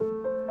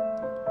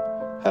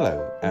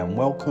Hello and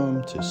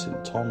welcome to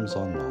St Thomas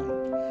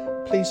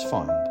Online. Please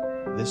find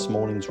this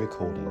morning's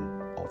recording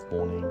of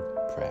morning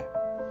prayer.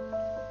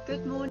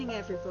 Good morning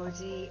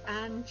everybody,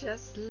 and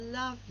just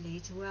lovely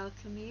to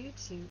welcome you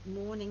to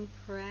morning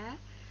prayer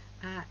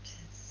at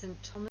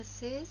St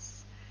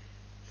Thomas's,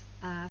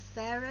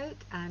 Fair Oak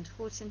and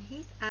Horton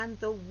Heath and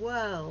the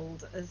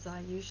world, as I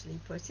usually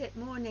put it.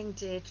 Morning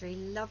Deirdre,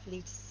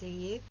 lovely to see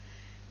you.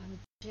 I'm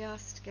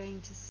just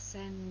going to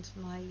send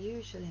my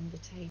usual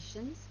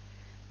invitations,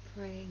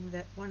 praying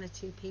that one or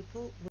two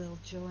people will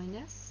join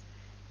us.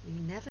 You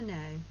never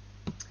know.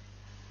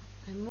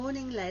 And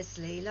morning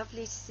Leslie,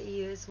 lovely to see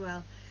you as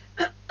well.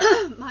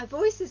 My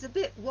voice is a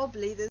bit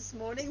wobbly this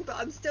morning, but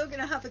I'm still going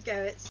to have a go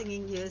at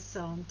singing you a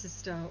song to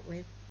start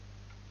with.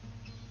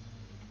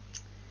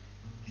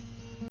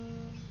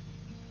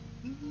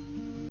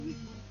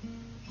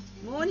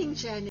 Morning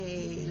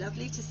Jenny,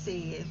 lovely to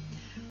see you.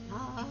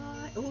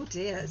 Oh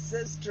dear,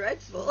 that's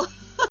dreadful.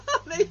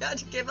 Maybe I had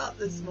to give up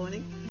this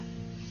morning.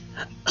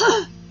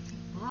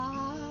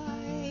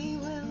 I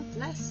will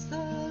bless the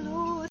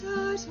Lord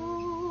at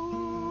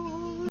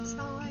all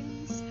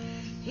times.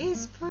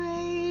 His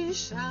praise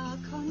shall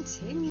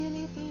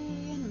continually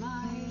be in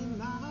my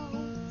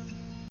mouth.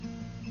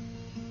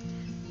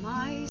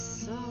 My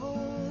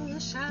soul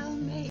shall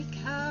make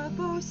her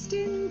boast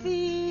in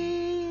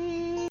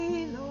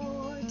thee,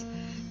 Lord.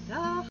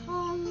 The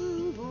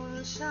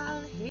humble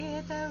shall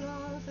hear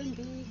thereof and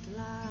be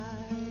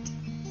glad.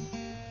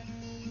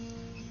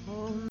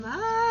 Oh, magnify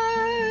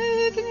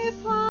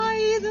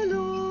the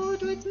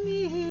Lord with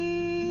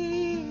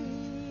me,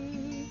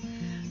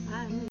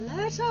 and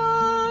let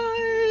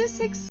us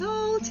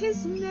exalt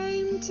his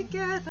name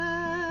together.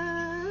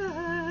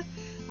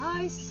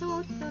 I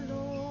sought the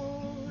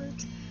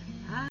Lord,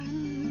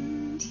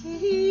 and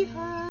he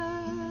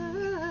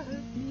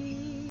heard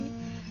me,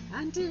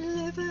 and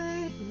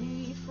delivered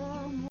me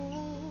from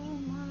all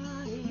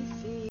my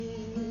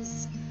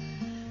fears.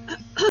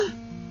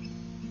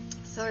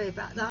 Sorry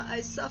about that.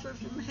 I suffer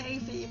from hay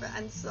fever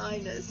and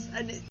sinus,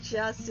 and it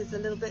just is a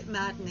little bit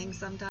maddening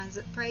sometimes,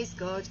 but praise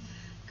God,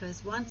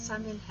 because once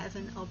I'm in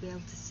heaven I'll be able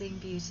to sing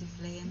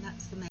beautifully, and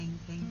that's the main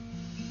thing.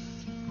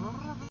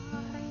 I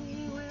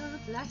will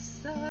bless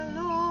the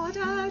Lord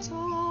at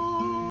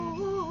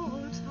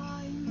all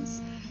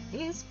times.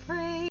 His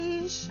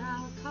praise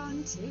shall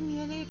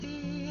continually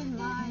be in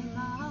my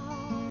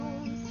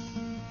mouth.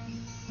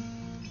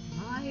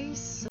 My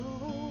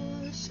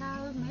soul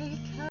shall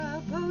make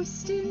her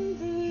boast in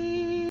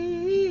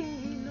thee,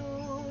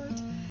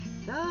 Lord.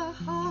 The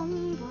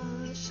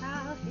humble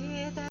shall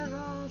hear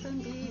thereof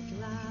and be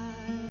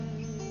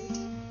glad.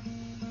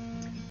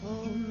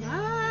 Oh,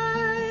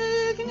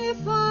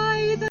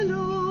 magnify the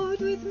Lord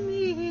with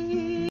me,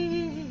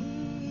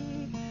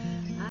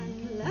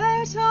 and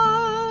let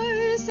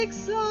us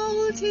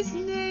exalt his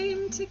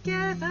name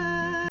together.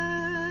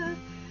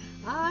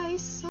 I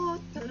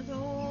sought the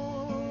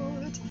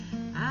Lord,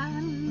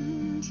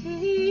 and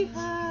he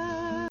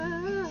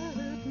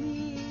heard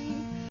me,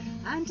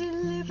 and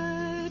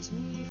delivered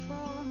me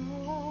from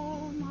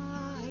all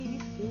my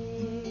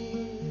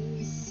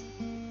fears.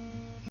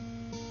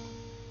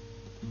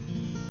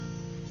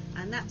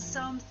 And that's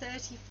Psalm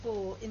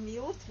 34 in the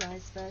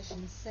Authorised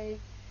Version, so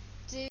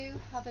do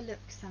have a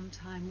look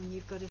sometime when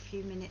you've got a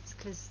few minutes,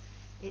 because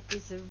it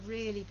is a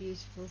really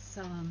beautiful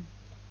psalm.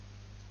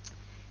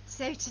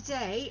 So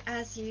today,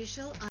 as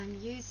usual, I'm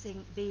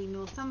using the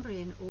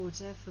Northumbrian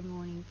order for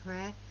morning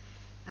prayer,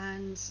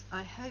 and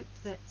I hope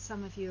that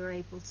some of you are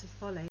able to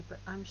follow, but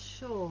I'm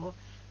sure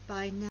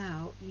by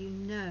now you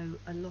know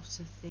a lot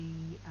of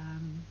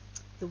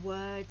the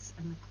words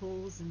and the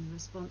calls and the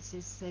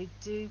responses, so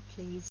do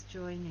please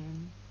join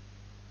in.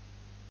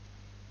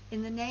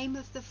 In the name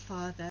of the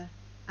Father,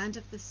 and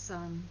of the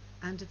Son,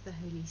 and of the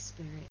Holy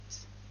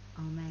Spirit.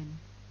 Amen.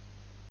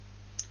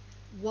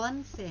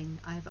 One thing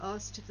I have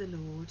asked of the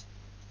Lord,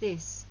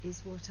 this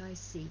is what I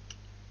seek,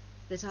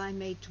 that I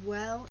may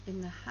dwell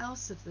in the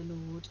house of the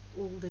Lord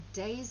all the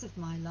days of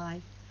my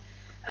life,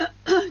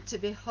 to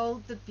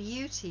behold the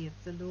beauty of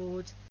the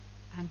Lord,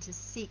 and to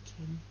seek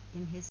him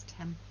in his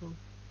temple.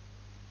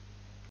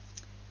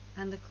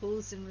 And the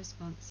calls and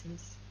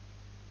responses.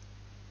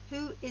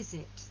 Who is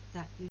it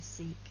that you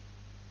seek?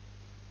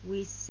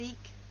 We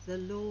seek the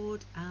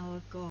Lord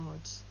our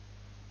God.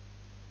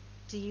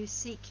 Do you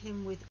seek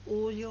him with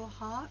all your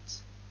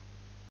heart?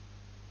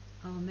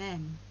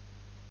 Amen.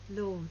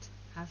 Lord,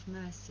 have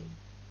mercy.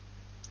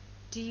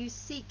 Do you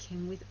seek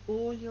him with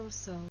all your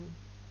soul?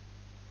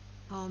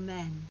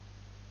 Amen.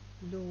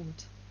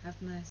 Lord,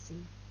 have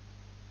mercy.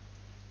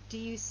 Do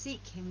you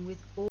seek him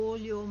with all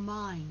your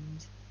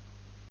mind?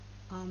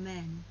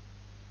 Amen.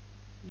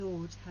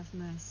 Lord, have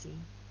mercy.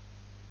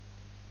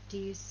 Do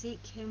you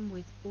seek him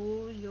with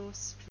all your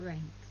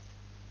strength?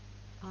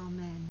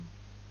 Amen.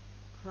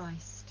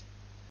 Christ,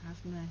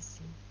 have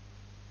mercy.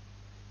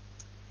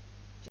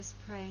 Just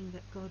praying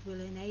that God will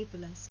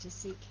enable us to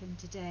seek him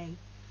today.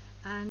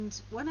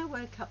 And when I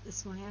woke up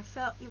this morning, I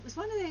felt it was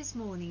one of those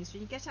mornings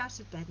when you get out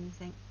of bed and you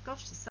think,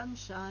 gosh, the sun's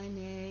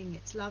shining,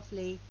 it's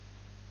lovely.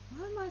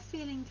 why am I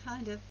feeling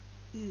kind of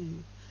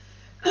ooh?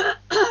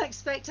 I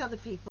expect other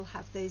people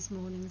have those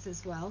mornings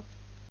as well.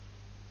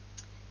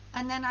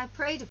 And then I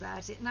prayed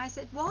about it and I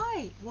said,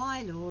 why,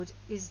 Lord,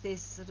 is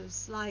this sort of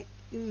slight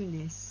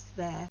oohness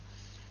there?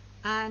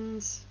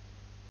 And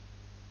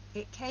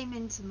it came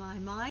into my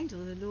mind,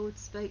 or the Lord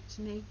spoke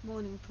to me,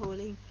 morning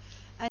Pauline,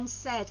 and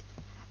said,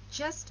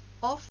 just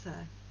offer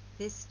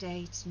this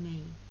day to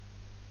me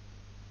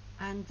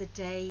and the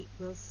day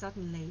will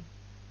suddenly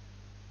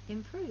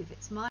improve.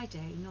 It's my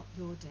day, not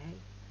your day.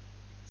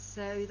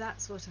 So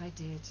that's what I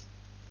did.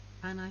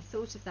 And I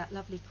thought of that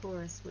lovely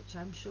chorus, which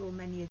I'm sure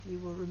many of you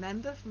will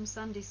remember from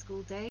Sunday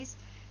school days.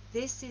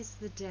 This is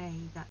the day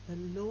that the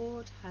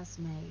Lord has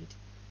made.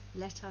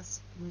 Let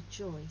us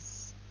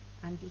rejoice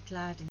and be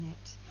glad in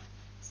it.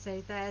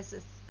 So there's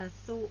a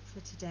thought for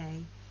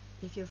today.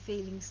 If you're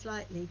feeling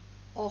slightly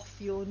off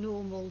your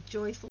normal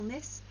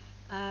joyfulness,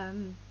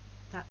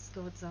 that's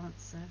God's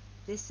answer.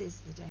 This is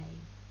the day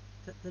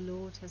that the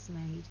Lord has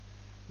made.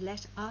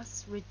 Let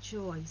us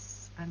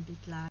rejoice and be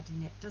glad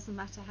in it. Doesn't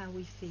matter how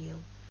we feel.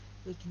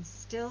 We can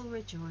still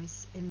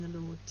rejoice in the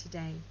Lord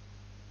today.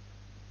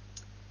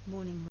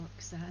 Morning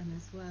Roxanne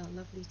as well,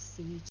 lovely to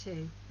see you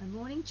too. And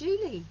morning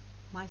Julie,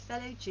 my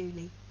fellow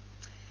Julie.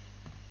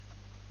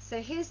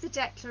 So here's the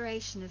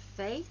declaration of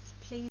faith.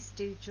 Please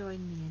do join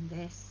me in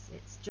this.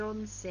 It's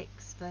John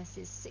 6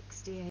 verses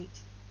 68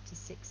 to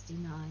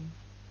 69.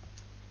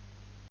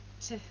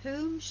 To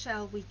whom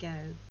shall we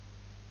go?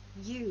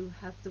 You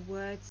have the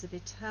words of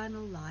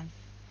eternal life,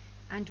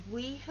 and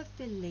we have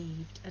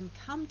believed and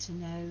come to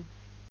know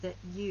that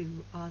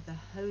you are the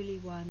Holy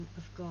One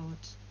of God.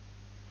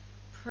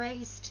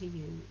 Praise to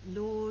you,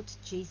 Lord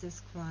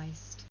Jesus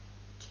Christ,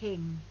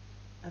 King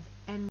of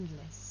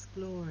endless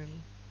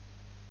glory.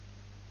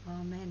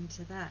 Amen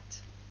to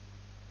that.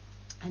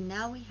 And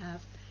now we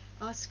have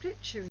our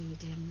scripture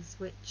readings,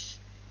 which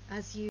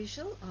as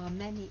usual are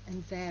many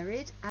and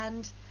varied.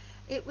 And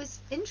it was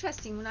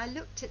interesting when I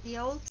looked at the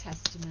Old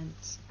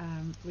Testament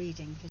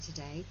reading for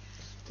today.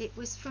 It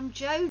was from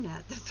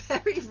Jonah, the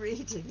very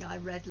reading I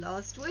read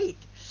last week.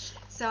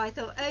 So I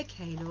thought,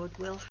 okay, Lord,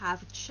 we'll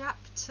have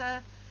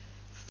chapter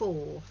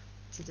 4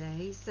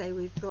 today. So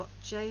we've got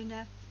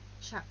Jonah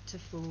chapter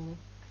 4.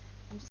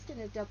 I'm just going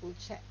to double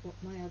check what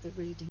my other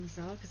readings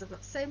are, because I've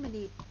got so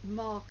many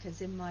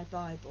markers in my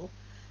Bible.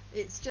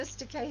 It's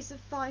just a case of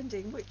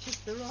finding which is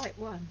the right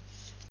one.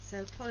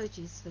 So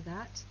apologies for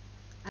that.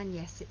 And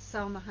yes, it's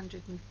Psalm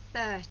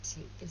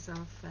 130 is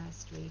our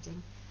first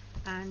reading.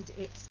 And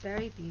it's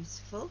very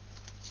beautiful.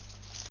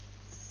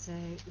 So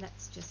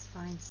let's just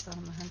find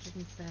Psalm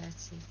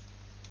 130.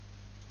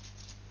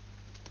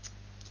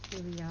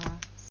 Here we are.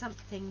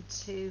 Something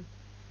to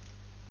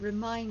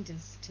remind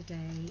us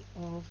today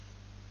of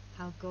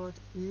how God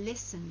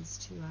listens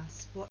to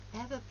us,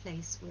 whatever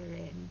place we're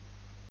in.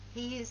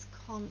 He is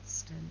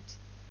constant.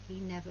 He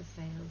never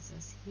fails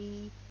us.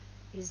 He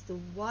is the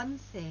one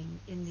thing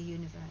in the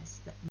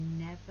universe that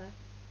never,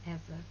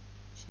 ever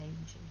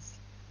changes.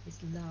 His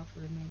love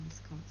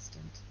remains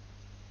constant.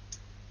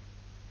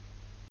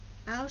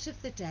 Out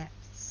of the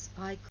depths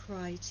I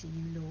cry to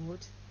you, Lord.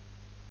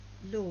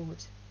 Lord,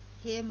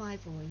 hear my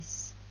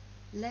voice.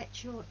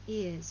 Let your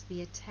ears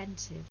be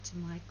attentive to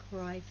my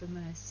cry for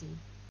mercy.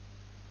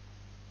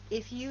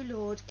 If you,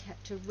 Lord,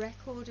 kept a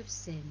record of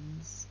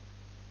sins,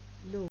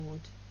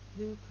 Lord,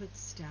 who could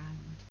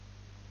stand?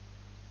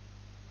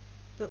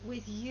 But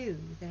with you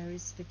there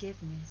is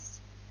forgiveness,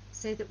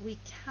 so that we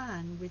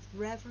can with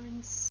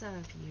reverence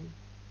serve you.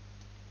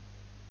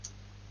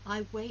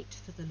 I wait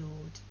for the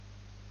Lord.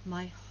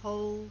 My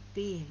whole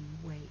being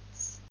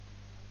waits,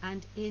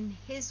 and in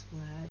his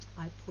word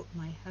I put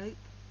my hope.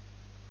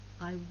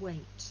 I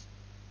wait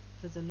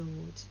for the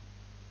Lord.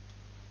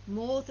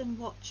 More than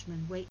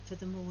watchmen wait for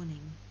the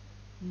morning.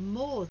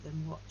 More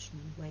than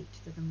watchmen wait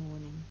for the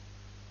morning.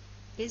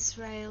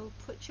 Israel,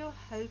 put your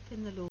hope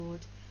in the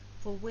Lord,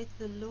 for with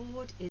the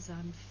Lord is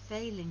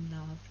unfailing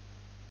love,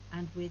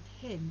 and with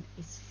him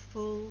is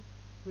full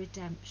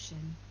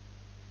redemption.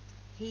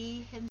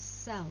 He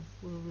himself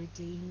will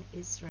redeem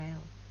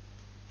Israel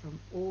from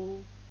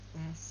all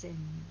their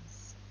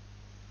sins.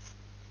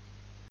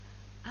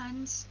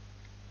 And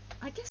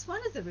I guess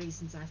one of the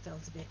reasons I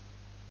felt a bit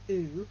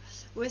ooh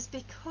was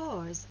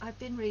because I've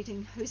been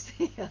reading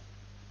Hosea,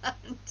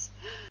 and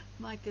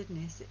my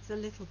goodness, it's a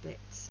little bit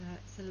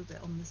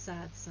on the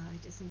sad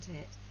side, isn't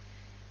it?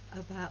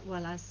 About,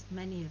 well, as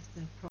many of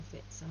the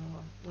prophets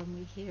are, when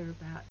we hear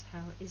about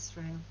how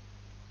Israel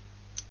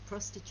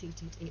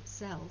prostituted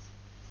itself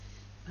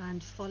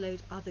and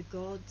followed other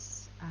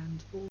gods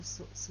and all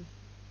sorts of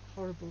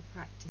horrible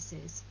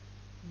practices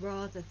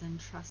rather than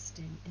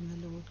trusting in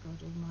the Lord God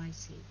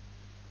Almighty.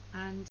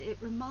 And it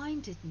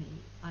reminded me,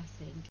 I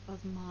think,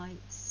 of my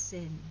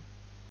sin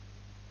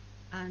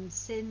and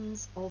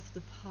sins of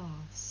the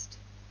past.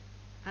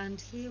 And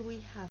here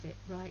we have it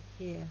right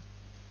here.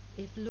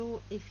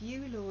 If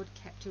you, Lord,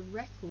 kept a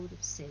record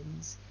of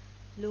sins,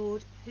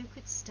 Lord, who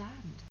could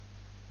stand?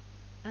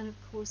 And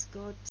of course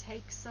God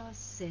takes our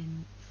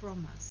sin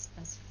from us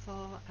as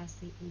far as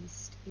the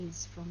east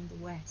is from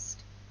the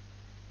west.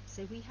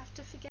 So we have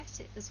to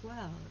forget it as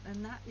well,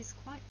 and that is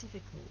quite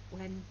difficult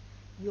when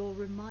you're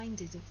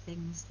reminded of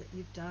things that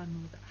you've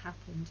done or that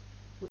happened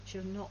which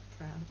you're not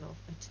proud of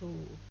at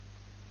all.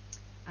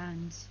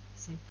 And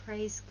so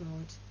praise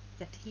God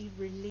that he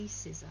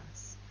releases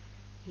us.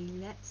 He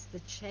lets the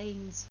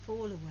chains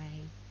fall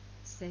away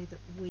so that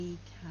we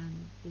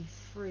can be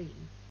free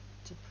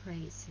to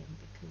praise him,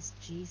 because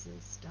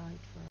Jesus died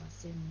for our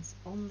sins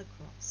on the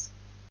cross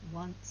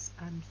once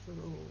and for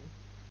all.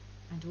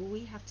 And all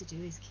we have to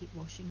do is keep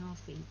washing our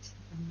feet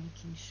and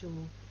making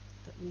sure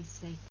that we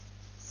say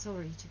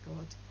sorry to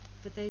God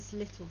for those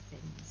little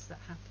things that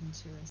happen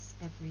to us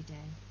every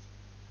day.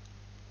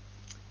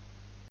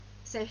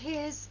 So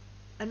here's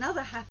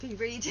another happy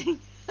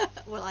reading.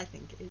 Well, I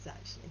think it is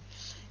actually.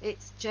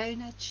 It's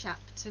Jonah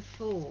chapter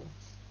 4.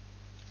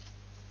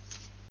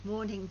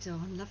 Morning,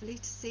 Dawn. Lovely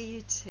to see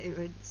you too.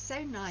 And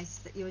so nice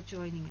that you're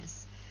joining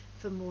us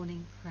for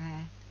morning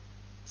prayer.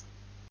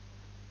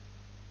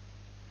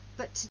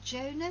 But to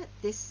Jonah,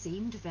 this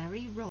seemed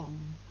very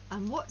wrong.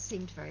 And what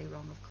seemed very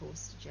wrong, of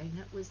course, to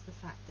Jonah was the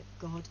fact that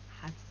God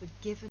had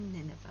forgiven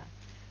Nineveh,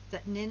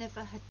 that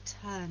Nineveh had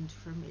turned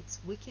from its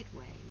wicked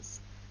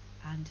ways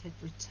and had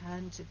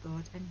returned to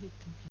God, and he'd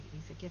completely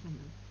forgiven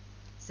them.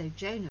 So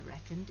Jonah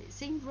reckoned it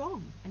seemed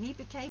wrong, and he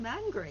became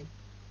angry.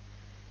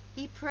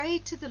 He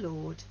prayed to the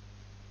Lord.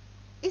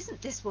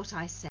 "Isn't this what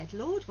I said,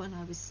 Lord, when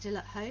I was still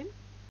at home?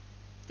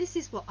 This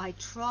is what I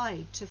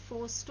tried to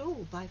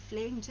forestall by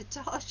fleeing to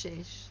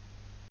Tarshish.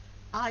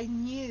 I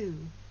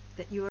knew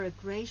that you are a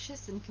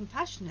gracious and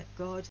compassionate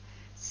God,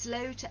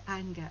 slow to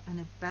anger and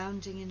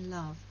abounding in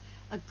love,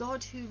 a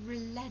God who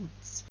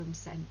relents from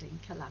sending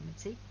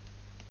calamity.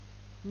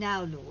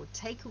 Now, Lord,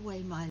 take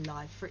away my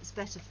life, for it's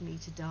better for me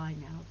to die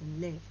now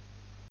than live."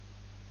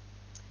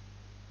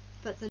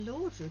 But the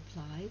Lord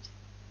replied,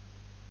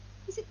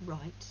 "Is it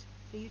right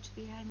for you to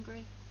be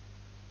angry?"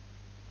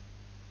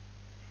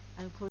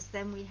 And of course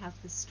then we have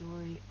the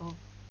story of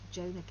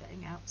Jonah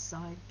going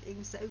outside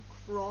being so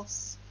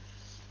cross,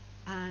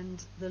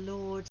 and the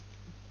Lord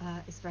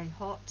is very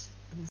hot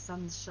and the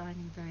sun's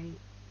shining very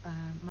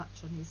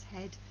much on his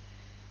head,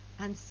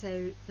 and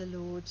so the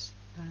Lord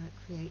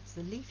creates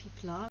a leafy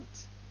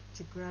plant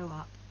to grow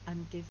up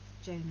and give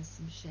Jonah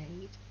some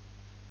shade.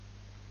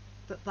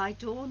 But by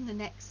dawn the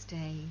next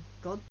day,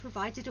 God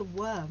provided a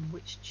worm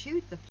which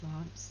chewed the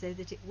plant so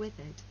that it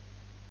withered.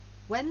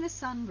 When the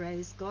sun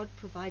rose, God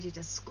provided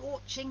a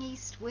scorching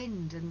east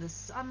wind, and the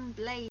sun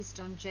blazed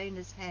on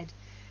Jonah's head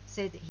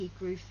so that he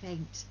grew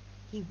faint.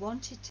 He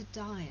wanted to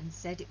die and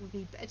said, "It would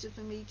be better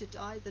for me to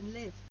die than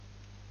live."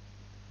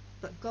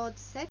 But God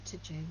said to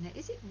Jonah,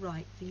 "Is it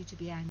right for you to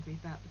be angry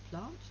about the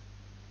plant?"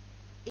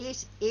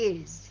 "It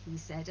is," he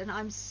said, "and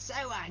I'm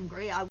so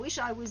angry I wish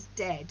I was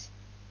dead."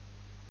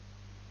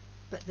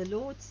 But the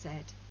Lord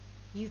said,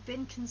 "You've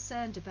been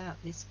concerned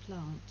about this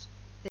plant,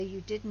 though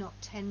you did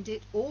not tend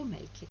it or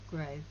make it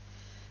grow.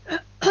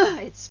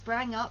 It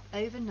sprang up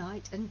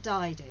overnight and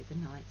died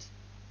overnight.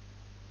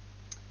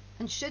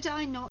 And should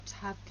I not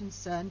have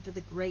concern for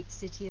the great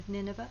city of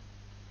Nineveh,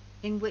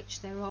 in which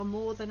there are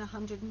more than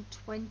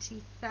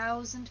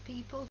 120,000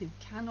 people who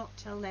cannot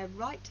tell their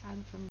right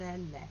hand from their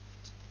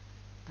left,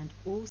 and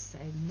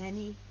also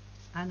many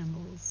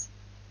animals?"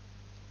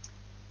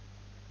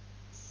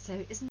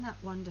 So isn't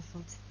that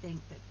wonderful to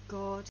think that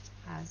God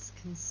has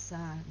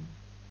concern?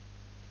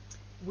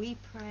 We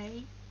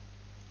pray,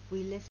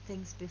 we lift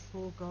things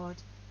before God,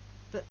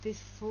 but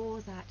before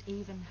that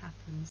even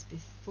happens,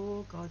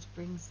 before God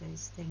brings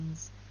those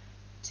things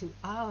to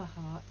our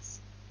hearts,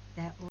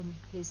 they're on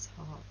his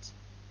heart.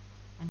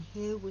 And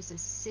here was a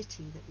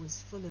city that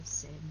was full of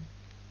sin,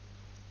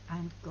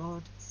 and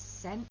God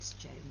sent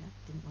Jonah.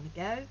 Didn't want to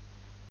go,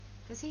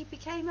 because he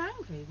became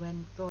angry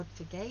when God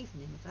forgave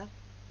Nineveh.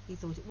 He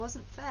thought it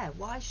wasn't fair.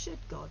 Why should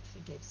God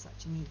forgive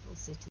such an evil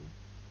city?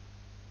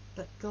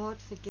 But God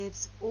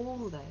forgives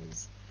all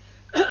those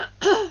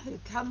who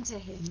come to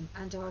him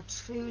and are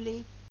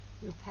truly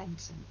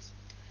repentant.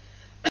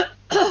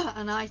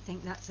 And I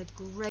think that's a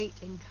great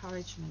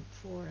encouragement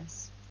for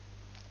us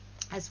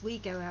as we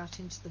go out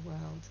into the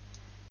world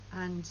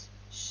and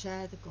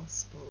share the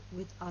gospel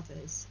with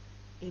others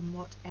in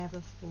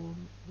whatever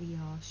form we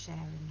are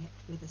sharing it,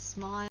 with a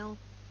smile,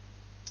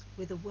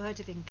 with a word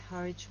of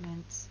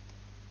encouragement,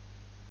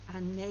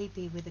 and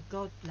maybe with a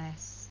God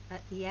bless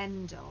at the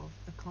end of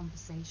a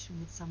conversation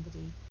with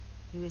somebody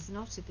who is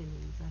not a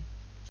believer,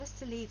 just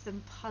to leave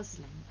them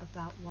puzzling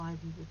about why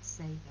we would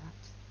say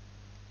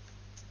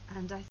that.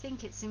 And I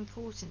think it's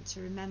important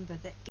to remember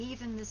that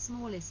even the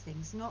smallest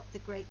things, not the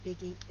great big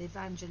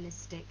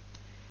evangelistic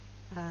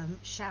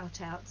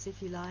shout outs,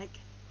 if you like,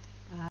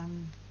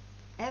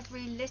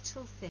 every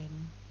little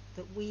thing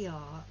that we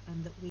are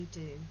and that we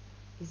do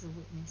is a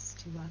witness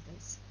to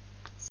others.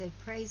 So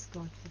praise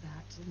God for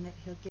that, and that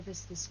he'll give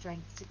us the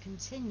strength to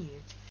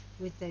continue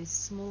with those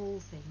small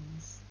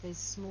things, those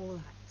small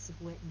acts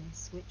of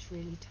witness which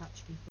really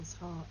touch people's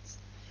hearts.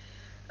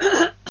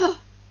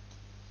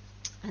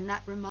 And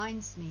that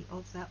reminds me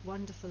of that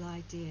wonderful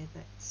idea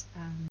that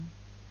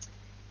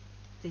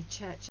the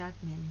church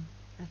admin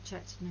a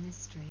church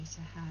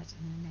administrator had,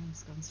 and her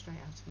name's gone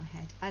straight out of my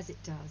head, as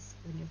it does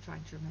when you're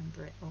trying to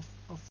remember it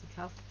off the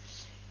cuff,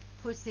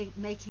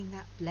 making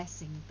that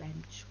blessing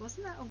bench.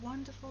 Wasn't that a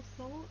wonderful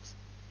thought?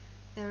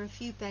 There are a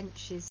few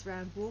benches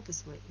round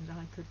Walberswick that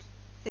I could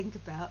think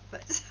about,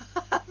 but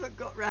I haven't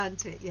got round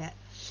to it yet.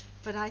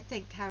 But I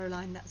think,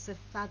 Caroline, that's a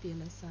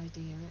fabulous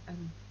idea,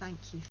 and thank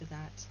you for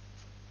that.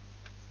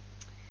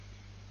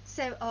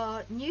 So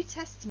our New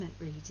Testament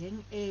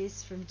reading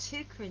is from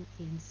 2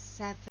 Corinthians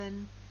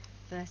 7,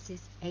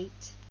 verses 8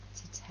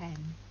 to 10.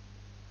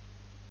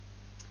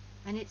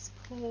 And it's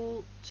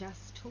Paul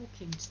just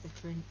talking to the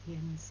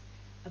Corinthians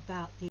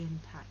about the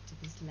impact of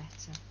his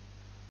letter.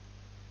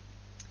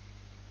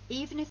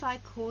 Even if I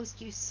caused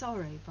you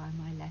sorrow by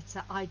my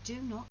letter, I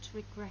do not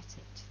regret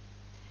it.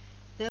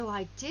 Though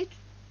I did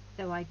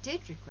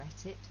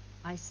regret it,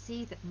 I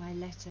see that my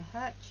letter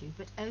hurt you,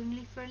 but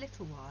only for a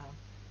little while.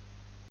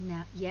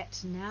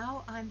 Yet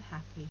now I'm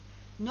happy,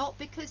 not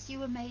because you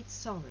were made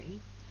sorry,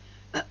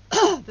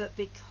 but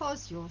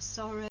because your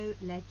sorrow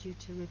led you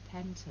to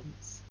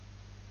repentance.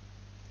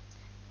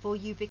 For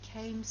you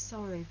became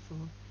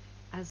sorrowful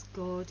as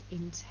God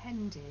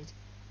intended,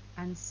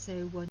 and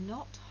so were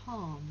not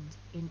harmed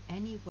in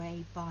any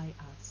way by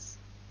us.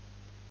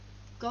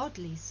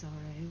 Godly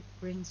sorrow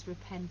brings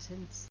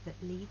repentance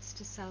that leads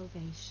to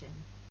salvation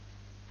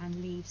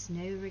and leaves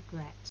no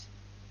regret,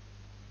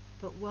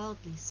 but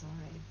worldly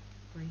sorrow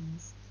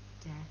brings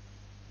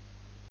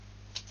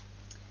death.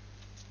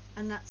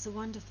 And that's a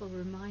wonderful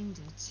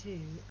reminder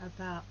too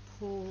about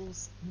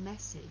Paul's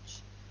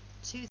message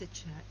to the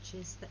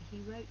churches that he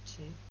wrote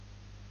to.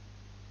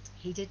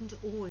 He didn't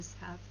always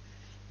have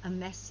a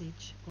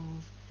message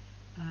of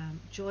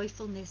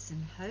joyfulness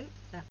and hope.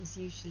 That was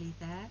usually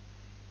there,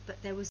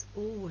 but there was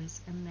always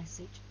a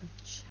message of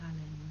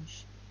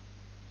challenge.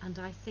 And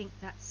I think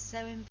that's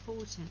so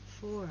important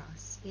for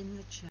us in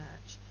the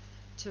church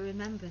to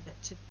remember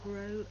that to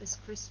grow as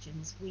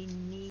Christians, we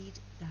need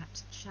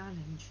that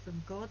challenge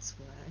from God's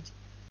word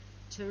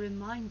to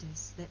remind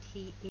us that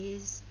he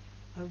is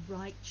a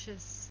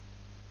righteous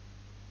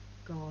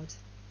God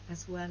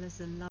as well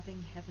as a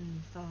loving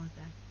Heavenly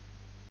Father,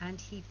 and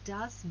he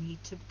does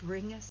need to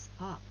bring us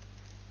up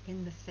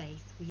in the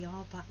faith. We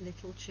are but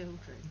little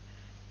children,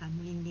 and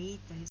we need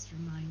those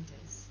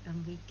reminders,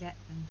 and we get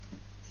them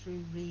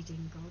through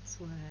reading God's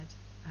word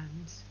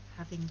and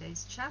having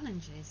those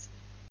challenges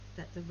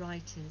that the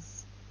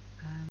writers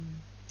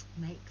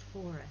make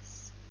for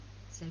us.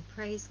 So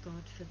praise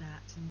God for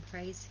that, and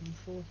praise him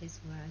for his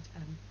word.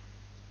 And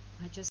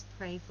I just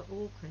pray for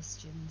all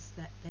Christians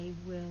that they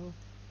will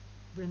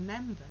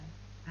remember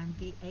and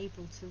be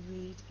able to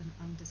read and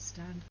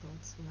understand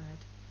God's word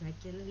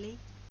regularly,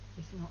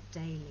 if not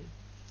daily,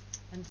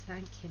 and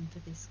thank him for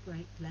this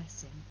great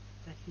blessing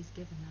that he's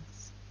given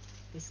us,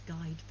 this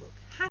guidebook,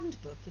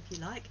 handbook if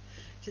you like,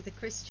 to the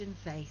Christian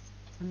faith.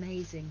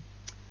 Amazing.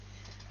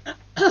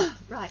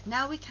 Right,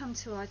 now we come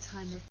to our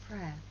time of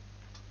prayer.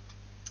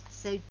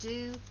 So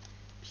do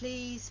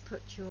please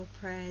put your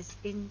prayers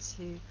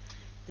into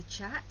the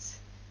chat.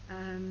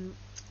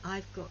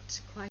 I've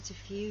got quite a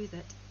few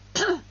that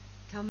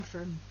come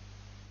from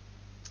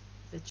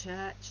the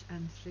church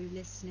and through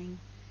listening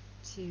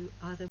to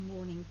other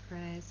morning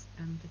prayers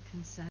and the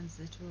concerns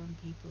that are on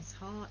people's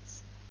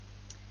hearts.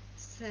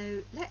 So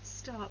let's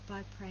start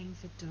by praying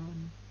for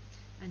Don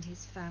and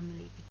his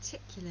family,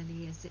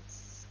 particularly as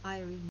it's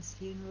Irene's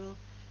funeral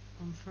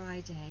on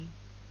Friday.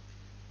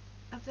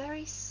 A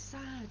very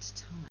sad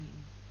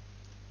time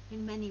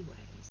in many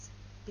ways,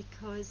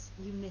 because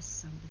you miss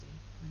somebody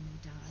when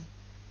they die,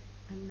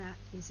 and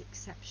that is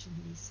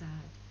exceptionally sad.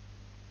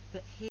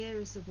 But here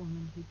is a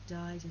woman who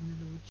died in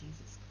the Lord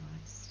Jesus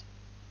Christ,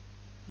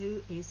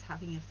 who is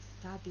having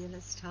a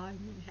fabulous time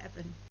in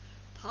heaven,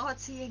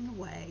 partying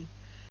away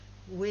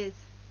with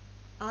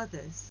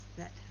others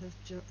that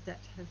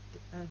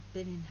have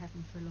been in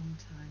heaven for a long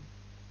time.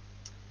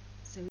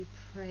 So we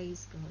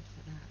praise God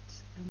for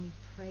that, and we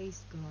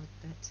praise God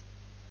that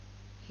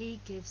he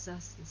gives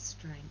us the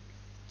strength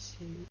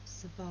to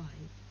survive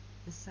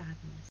the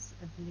sadness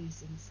of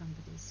losing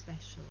somebody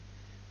special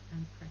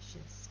and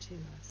precious to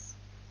us.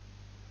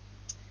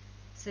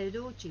 So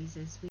Lord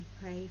Jesus, we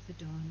pray for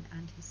Don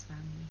and his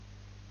family.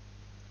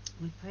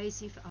 We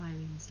praise you for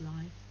Irene's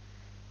life,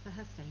 for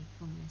her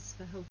faithfulness,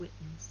 for her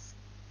witness.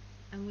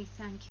 And we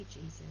thank you,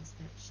 Jesus,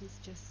 that she's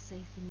just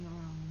safe in your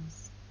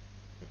arms,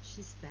 that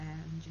she's there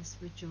and just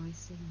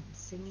rejoicing and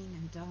singing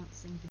and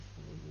dancing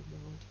before you,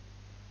 Lord.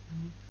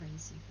 And we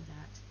praise you for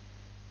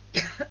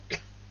that.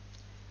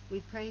 We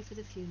pray for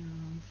the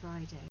funeral on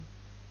Friday,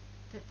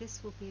 that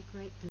this will be a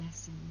great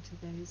blessing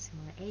to those who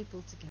are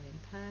able to go in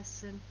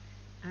person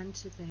and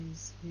to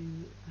those who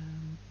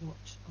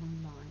watch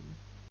online.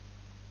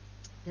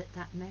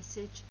 That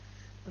message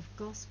of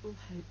gospel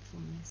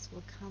hopefulness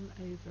will come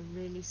over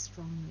really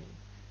strongly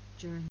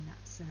during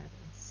that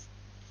service,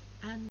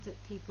 and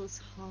that people's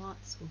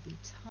hearts will be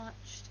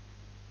touched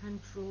and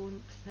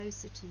drawn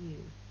closer to you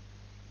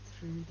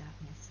through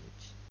that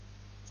message.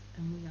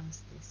 And we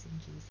ask this in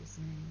Jesus'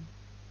 name.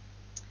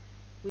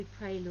 We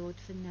pray, Lord,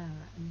 for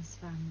Noah and his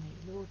family.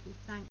 Lord, we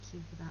thank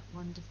you for that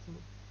wonderful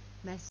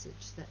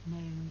message that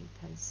Naomi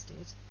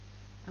posted.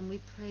 And we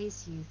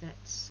praise you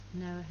that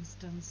Noah has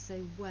done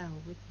so well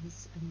with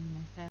his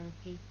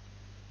immunotherapy.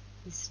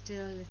 He's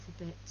still a little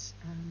bit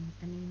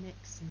anemic,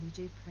 so we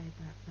do pray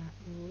about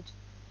that, Lord.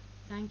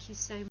 Thank you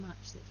so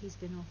much that he's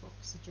been off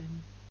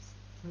oxygen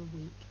for a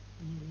week,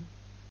 nearly.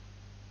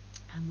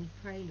 And we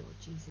pray, Lord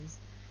Jesus,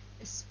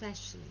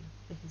 especially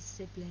for his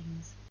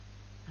siblings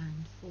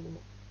and for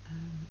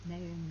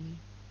Naomi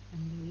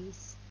and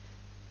Louise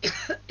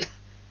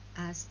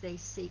as they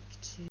seek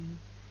to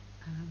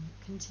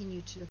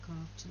continue to look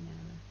after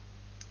Noah,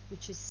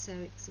 which is so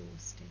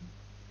exhausting.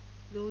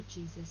 Lord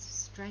Jesus,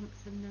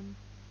 strengthen them,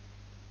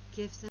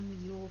 give them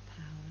your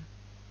power,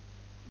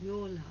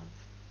 your love,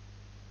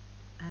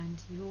 and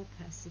your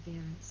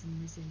perseverance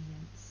and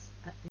resilience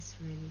at this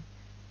really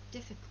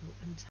difficult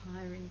and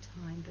tiring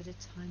time, but a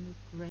time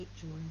of great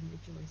joy and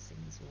rejoicing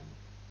as well.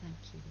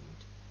 Thank you,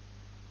 Lord.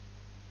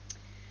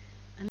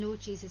 And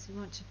Lord Jesus, we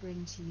want to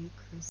bring to you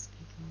Chris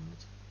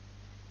Pickard.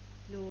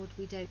 Lord,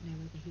 we don't know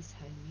whether he's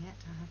home yet.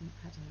 I haven't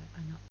had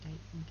an update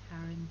from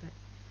Karen, but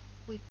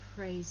we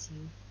praise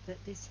you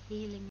that this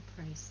healing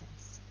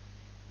process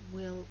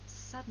will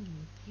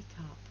suddenly pick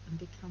up and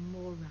become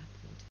more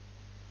rapid,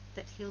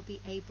 that he'll be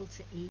able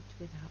to eat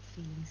without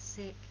feeling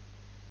sick,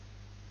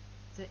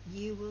 that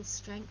you will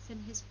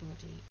strengthen his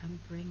body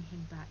and bring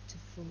him back to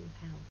full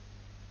health.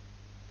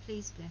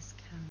 Please bless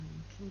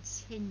Karen.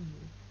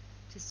 Continue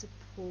to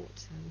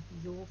support her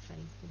with your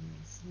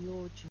faithfulness,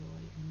 your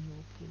joy and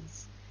your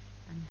peace,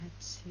 and her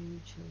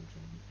 2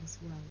 children as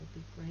well will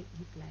be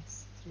greatly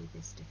blessed through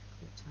this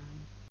difficult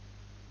time.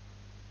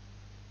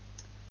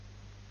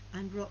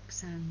 And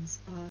Roxanne's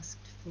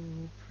asked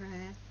for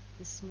prayer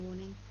this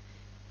morning.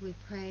 We're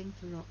praying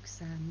for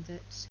Roxanne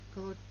that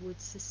God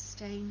would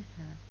sustain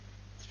her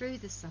through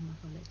the summer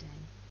holiday,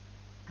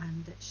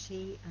 and that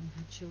she and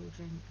her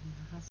children and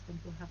her husband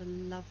will have a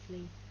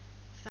lovely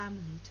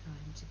family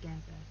time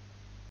together.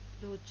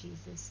 Lord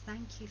Jesus,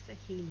 thank you for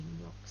healing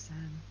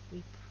Roxanne.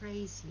 We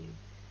praise you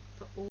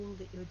for all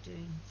that you're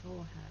doing for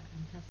her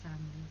and her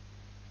family,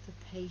 for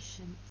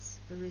patience,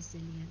 for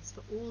resilience,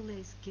 for all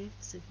those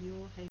gifts of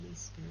your Holy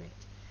Spirit,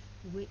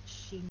 which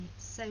she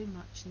so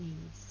much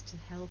needs to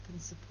help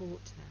and support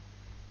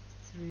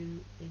her through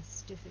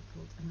this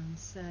difficult and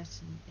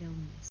uncertain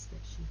illness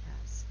that she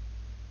has.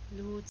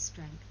 Lord,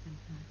 strengthen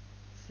her,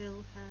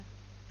 fill her,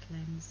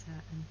 cleanse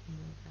her and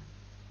heal her.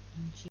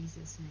 In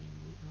Jesus' name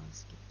we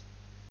ask it.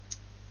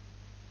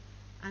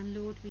 And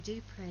Lord, we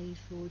do pray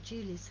for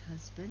Julie's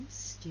husband,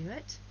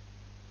 Stuart,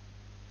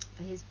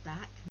 for his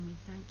back, and we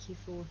thank you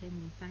for him.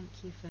 We thank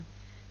you for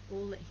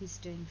all that he's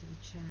doing for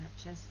the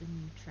church as the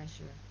new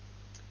treasurer.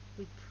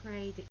 We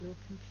pray that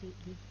you'll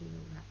completely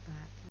heal that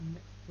back, and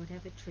that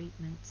whatever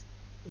treatment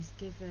is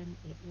given,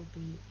 it will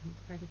be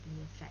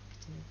incredibly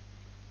effective,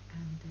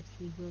 and that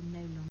he will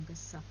no longer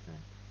suffer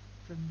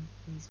from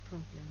these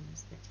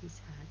problems that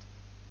he's had.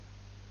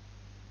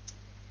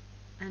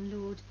 And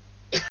Lord,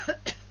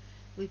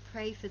 we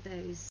pray for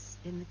those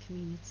in the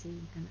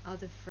community and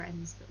other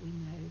friends that we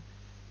know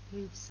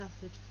who've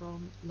suffered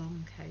from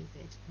long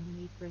COVID, and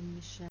we bring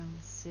Michelle,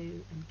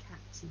 Sue and Kat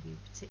to you,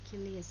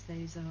 particularly as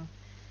those are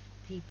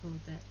people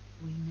that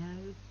we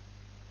know,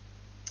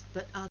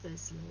 but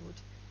others, Lord,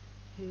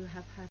 who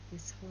have had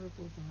this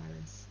horrible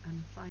virus and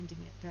are finding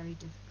it very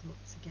difficult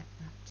to get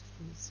back to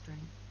full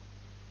strength.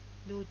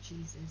 Lord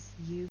Jesus,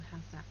 you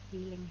have that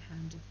healing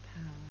hand of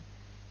power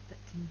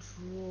that can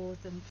draw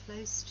them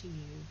close to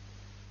you,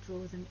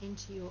 draw them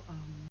into your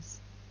arms,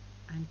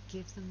 and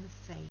give them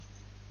the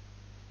faith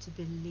to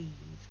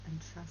believe and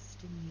trust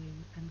in you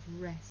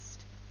and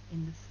rest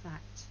in the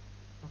fact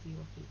of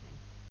your healing.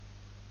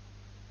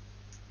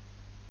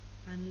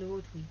 And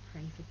Lord, we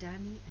pray for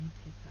Danny and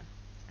Pippa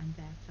and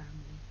their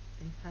family.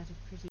 They've had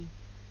a pretty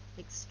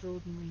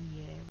extraordinary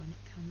year when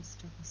it comes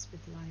to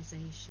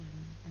hospitalisation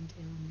and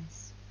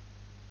illness.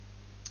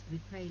 We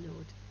pray,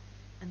 Lord,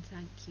 and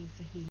thank you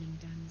for healing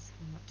Danny's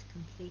heart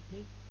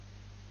completely.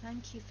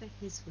 Thank you for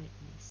his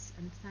witness,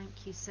 and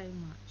thank you so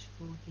much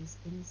for his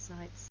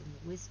insights and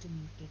the wisdom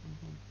you've given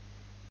him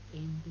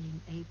in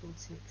being able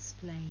to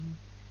explain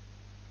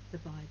the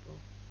Bible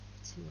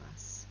to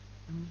us.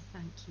 And we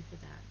thank you for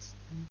that,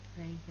 and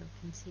pray he'll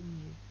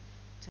continue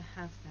to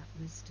have that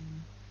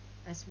wisdom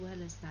as well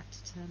as that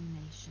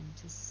determination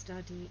to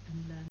study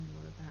and learn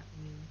more about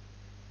you.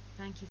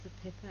 Thank you for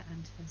Pippa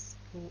and her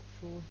support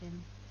for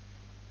him,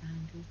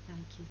 and we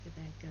thank you for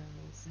their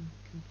girls and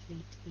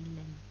complete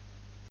healing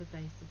for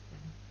both of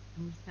them.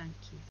 And we thank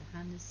you for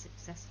Hannah's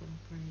successful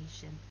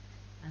operation,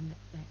 and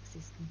that Bex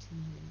is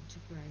continuing to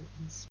grow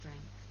in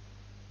strength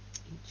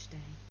each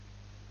day.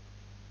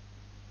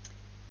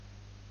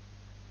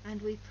 And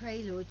we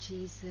pray, Lord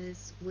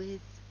Jesus,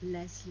 with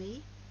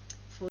Leslie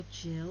for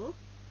Jill,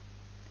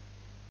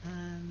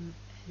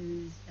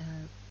 who's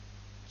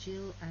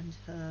Jill and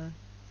her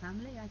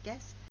family, I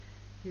guess,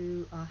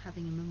 who are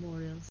having a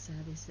memorial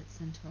service at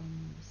St.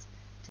 Olmos.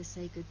 to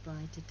say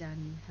goodbye to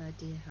Danny, her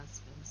dear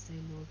husband. So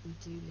Lord, we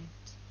do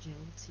lift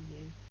Jill to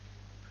you.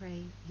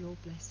 Pray your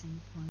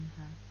blessing upon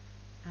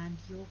her and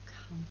your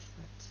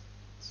comfort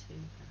to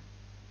her.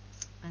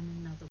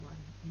 And another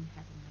one in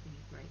heaven having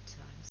a great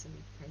time. So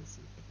we praise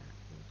you for that,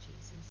 Lord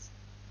Jesus.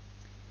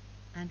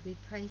 And we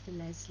pray for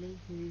Leslie,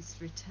 who's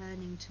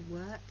returning to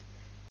work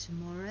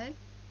tomorrow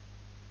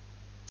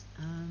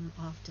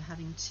after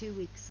having 2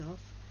 weeks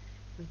off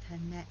with her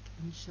neck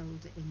and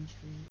shoulder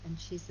injury. And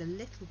she's a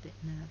little bit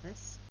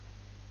nervous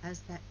as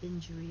that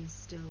injury is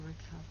still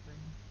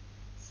recovering.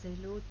 So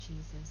Lord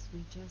Jesus,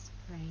 we just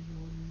pray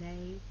you'll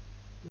lay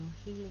your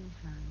healing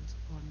hand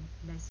on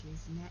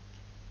Leslie's neck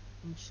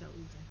and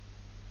shoulder.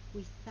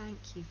 We thank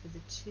you for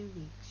the 2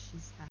 weeks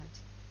she's had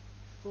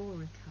for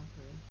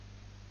recovery.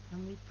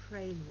 And we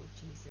pray, Lord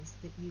Jesus,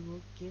 that you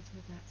will give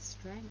her that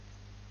strength,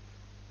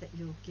 that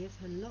you'll give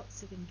her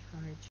lots of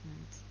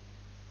encouragement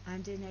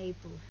and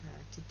enable her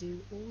to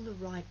do all the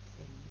right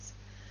things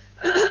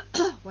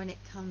when it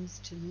comes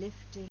to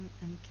lifting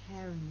and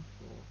caring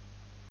for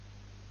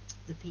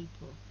the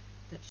people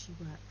that she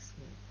works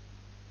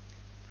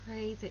with.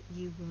 Pray that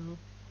you will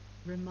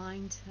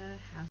remind her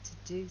how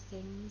to do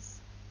things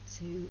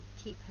to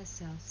keep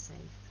herself safe.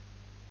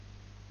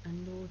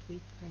 And Lord, we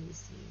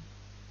praise you.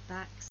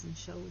 Backs and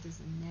shoulders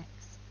and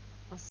necks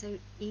are so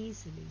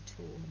easily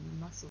torn,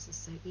 the muscles are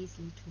so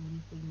easily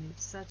torn if we move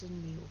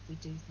suddenly or if we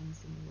do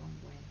things in the wrong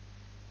way.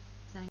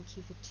 Thank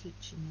you for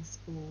teaching us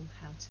all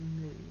how to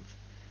move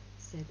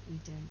so that we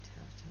don't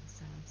hurt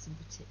ourselves, and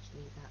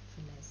particularly that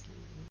for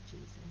Leslie, Lord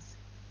Jesus.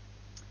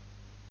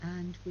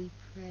 And we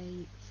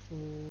pray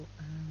for,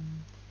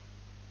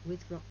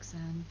 with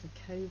Roxanne,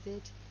 for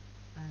COVID,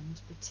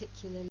 and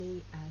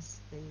particularly as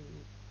the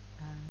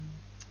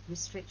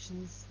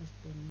restrictions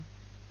have been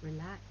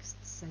relaxed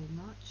so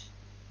much,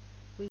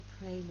 we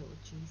pray,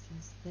 Lord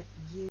Jesus, that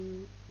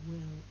you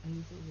will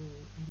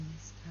overrule in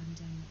this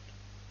pandemic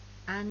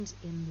and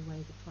in the way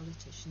the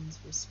politicians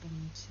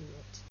respond to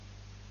it.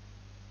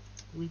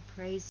 We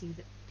praise you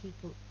that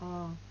people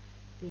are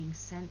being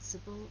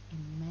sensible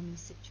in many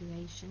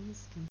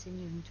situations,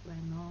 continuing to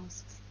wear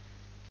masks,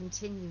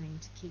 continuing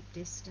to keep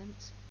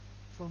distant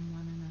from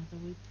one another.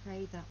 We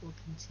pray that will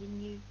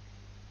continue,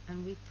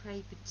 and we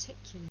pray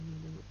particularly,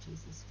 Lord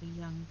Jesus, for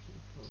young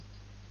people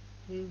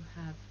who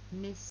have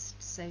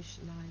missed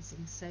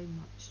socializing so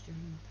much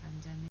during the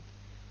pandemic.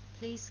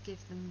 Please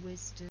give them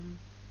wisdom,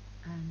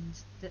 and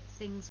that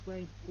things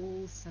won't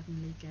all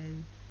suddenly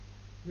go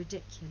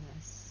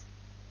ridiculous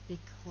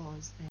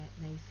because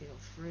they feel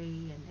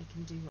free and they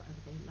can do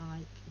whatever they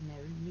like and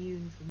they're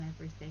immune from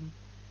everything.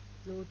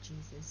 Lord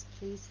Jesus,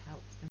 please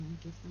help them and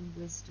give them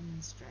wisdom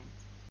and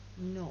strength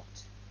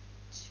not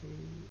to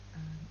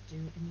do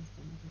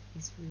anything that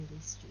is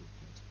really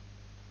stupid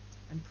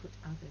and put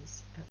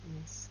others at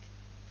risk.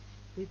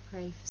 We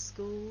pray for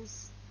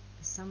schools.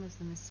 Some of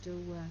them are still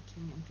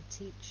working, and for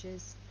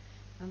teachers,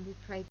 and we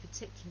pray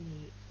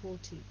particularly for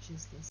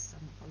teachers this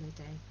summer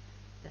holiday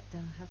that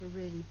they'll have a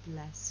really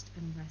blessed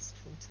and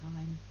restful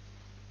time.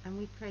 And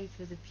we pray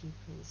for the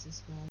pupils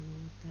as well,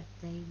 Lord, that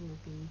they will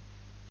be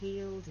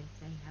healed if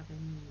they have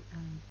any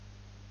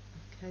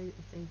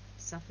if they've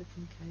suffered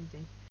from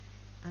COVID,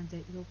 and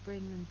that you'll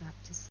bring them back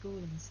to school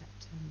in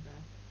September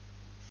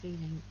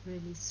feeling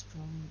really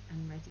strong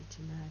and ready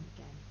to learn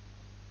again.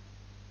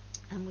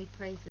 And we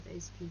pray for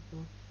those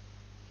people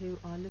who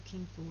are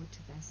looking forward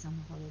to their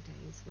summer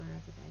holidays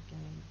wherever they're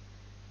going.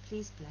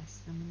 Please bless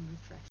them and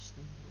refresh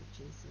them, Lord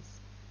Jesus.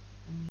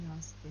 And we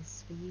ask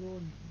this for your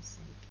name's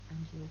sake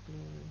and your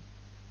glory.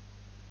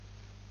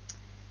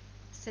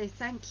 So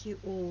thank you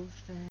all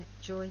for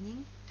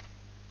joining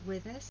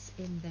with us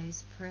in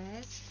those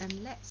prayers,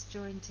 and let's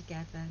join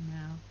together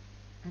now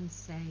and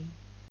say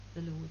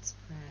the Lord's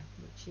Prayer,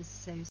 which is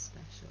so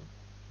special.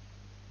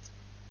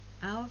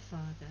 Our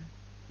Father,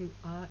 who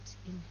art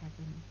in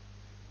heaven,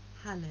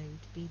 hallowed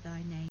be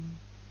thy name.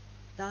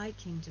 Thy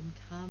kingdom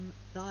come,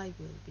 thy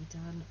will be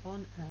done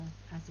on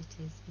earth as it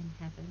is in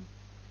heaven.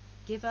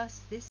 Give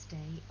us this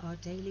day our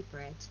daily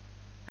bread,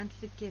 and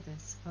forgive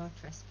us our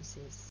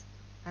trespasses,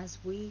 as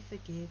we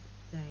forgive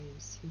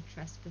those who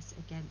trespass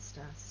against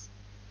us.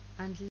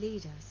 And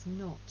lead us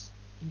not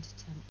into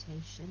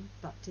temptation,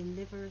 but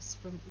deliver us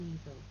from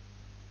evil.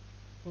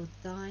 For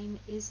thine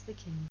is the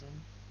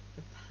kingdom,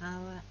 the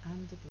power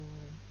and the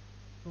glory,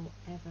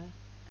 forever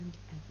and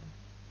ever.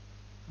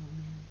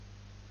 Amen.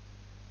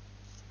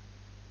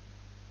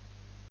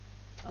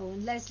 Oh,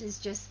 and Leslie's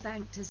just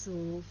thanked us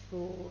all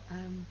for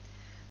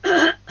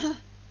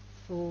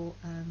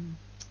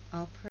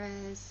our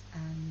prayers,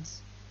 and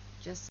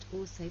just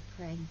also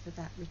praying for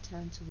that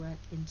return to work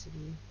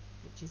interview,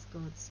 which is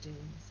God's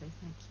doing. So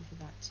thank you for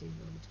that too,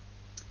 Lord.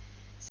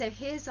 So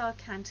here's our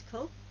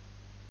canticle.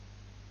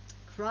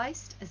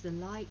 Christ as a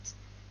light,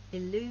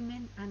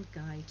 illumine and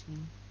guide me.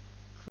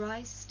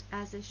 Christ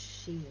as a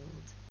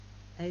shield,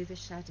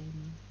 overshadow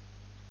me.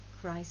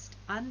 Christ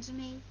under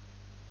me,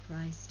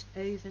 Christ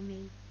over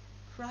me,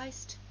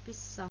 Christ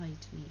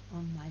beside me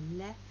on my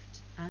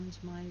left and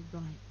my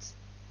right.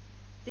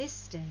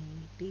 This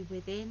day be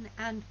within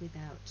and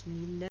without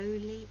me,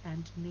 lowly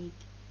and meek,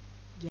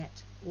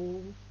 yet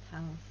all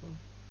powerful.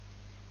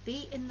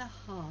 Be in the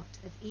heart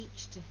of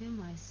each to whom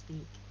I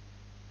speak,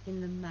 in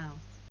the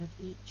mouth of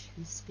each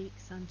who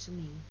speaks unto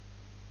me.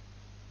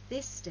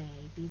 This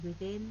day be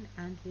within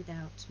and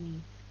without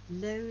me,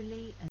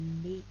 lowly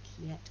and meek,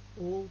 yet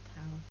all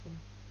powerful.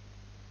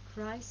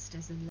 Christ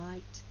as a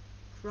light,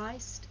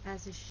 Christ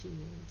as a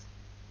shield,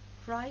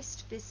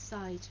 Christ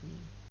beside me,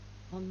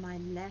 on my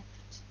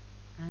left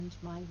and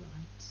my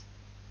right.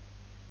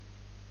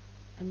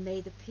 And may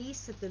the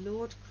peace of the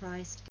Lord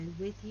Christ go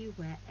with you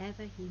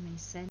wherever he may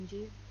send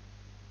you.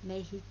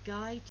 May he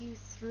guide you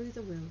through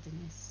the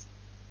wilderness,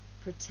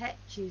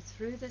 protect you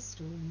through the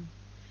storm.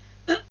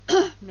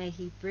 May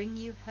he bring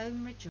you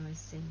home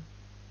rejoicing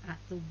at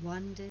the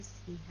wonders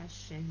he has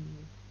shown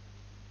you.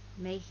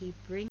 May he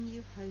bring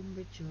you home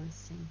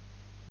rejoicing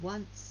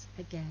once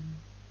again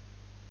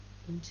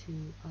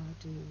into our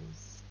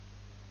doors.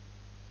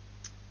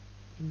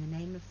 In the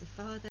name of the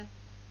Father,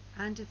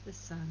 and of the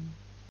Son,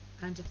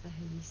 and of the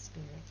Holy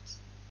Spirit.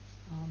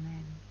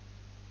 Amen.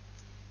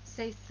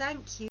 So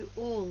thank you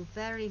all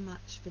very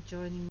much for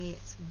joining me.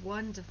 It's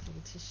wonderful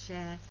to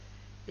share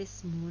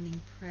this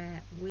morning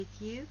prayer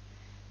with you.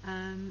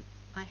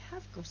 I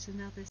have got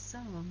another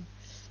psalm,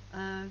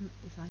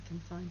 if I can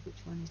find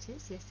which one it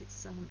is. Yes, it's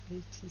Psalm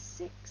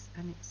 86,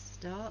 and it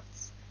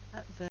starts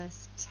at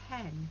verse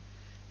 10.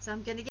 So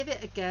I'm going to give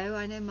it a go.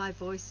 I know my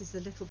voice is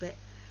a little bit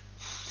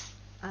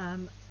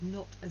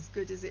not as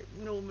good as it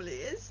normally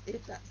is,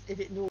 if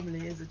it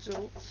normally is at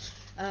all.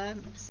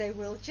 So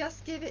we'll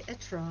just give it a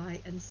try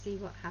and see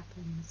what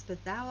happens. For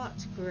thou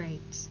art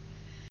great.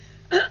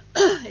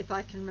 If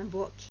I can remember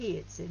what key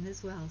it's in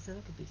as well, so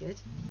that could be good.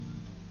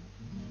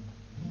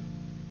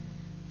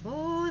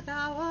 For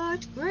thou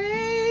art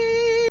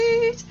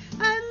great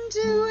and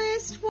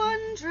doest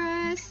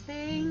wondrous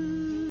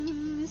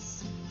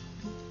things.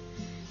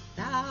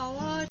 Thou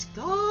art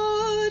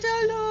God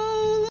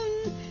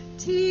alone,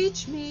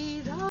 teach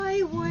me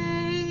thy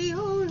way,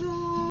 O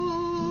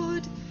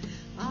Lord.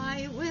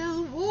 I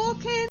will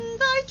walk in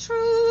thy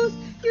truth,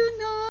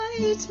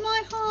 unite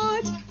my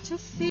heart to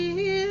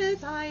fear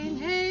thy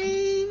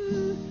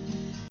name.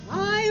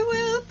 I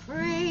will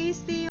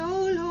praise thee,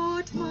 O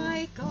Lord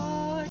my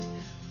God,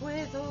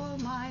 with all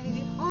my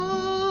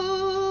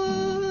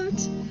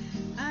heart,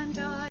 and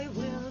I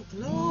will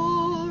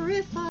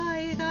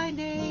glorify thy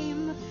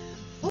name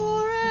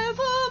forevermore.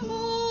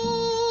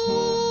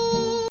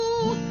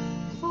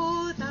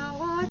 For thou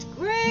art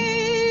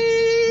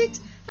great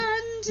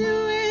and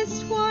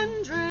doest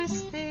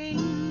wondrous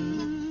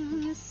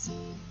things.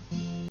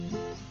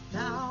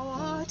 Thou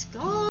art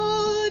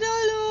God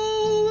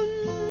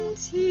alone,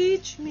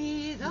 teach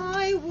me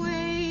thy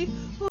way,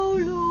 O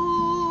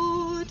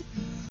Lord.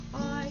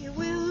 I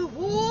will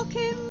walk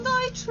in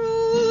thy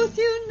truth,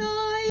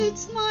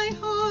 unite my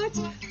heart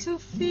to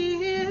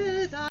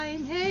fear thy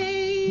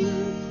name.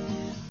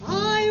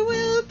 I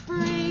will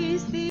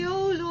praise thee,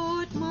 O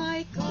Lord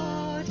my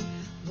God,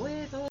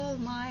 with all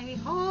my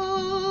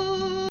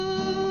heart,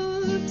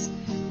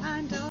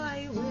 and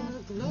I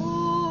will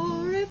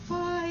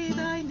glorify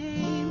thy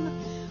name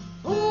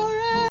forevermore.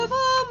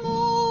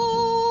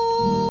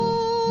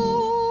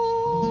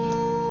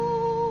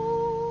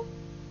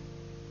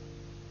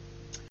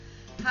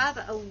 Have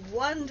a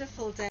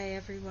wonderful day,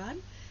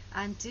 everyone,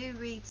 and do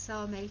read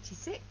Psalm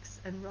 86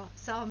 and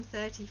Psalm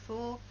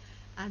 34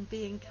 and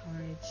be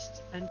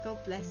encouraged. And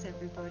God bless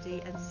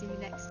everybody, and see you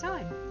next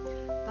time.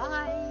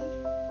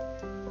 Bye.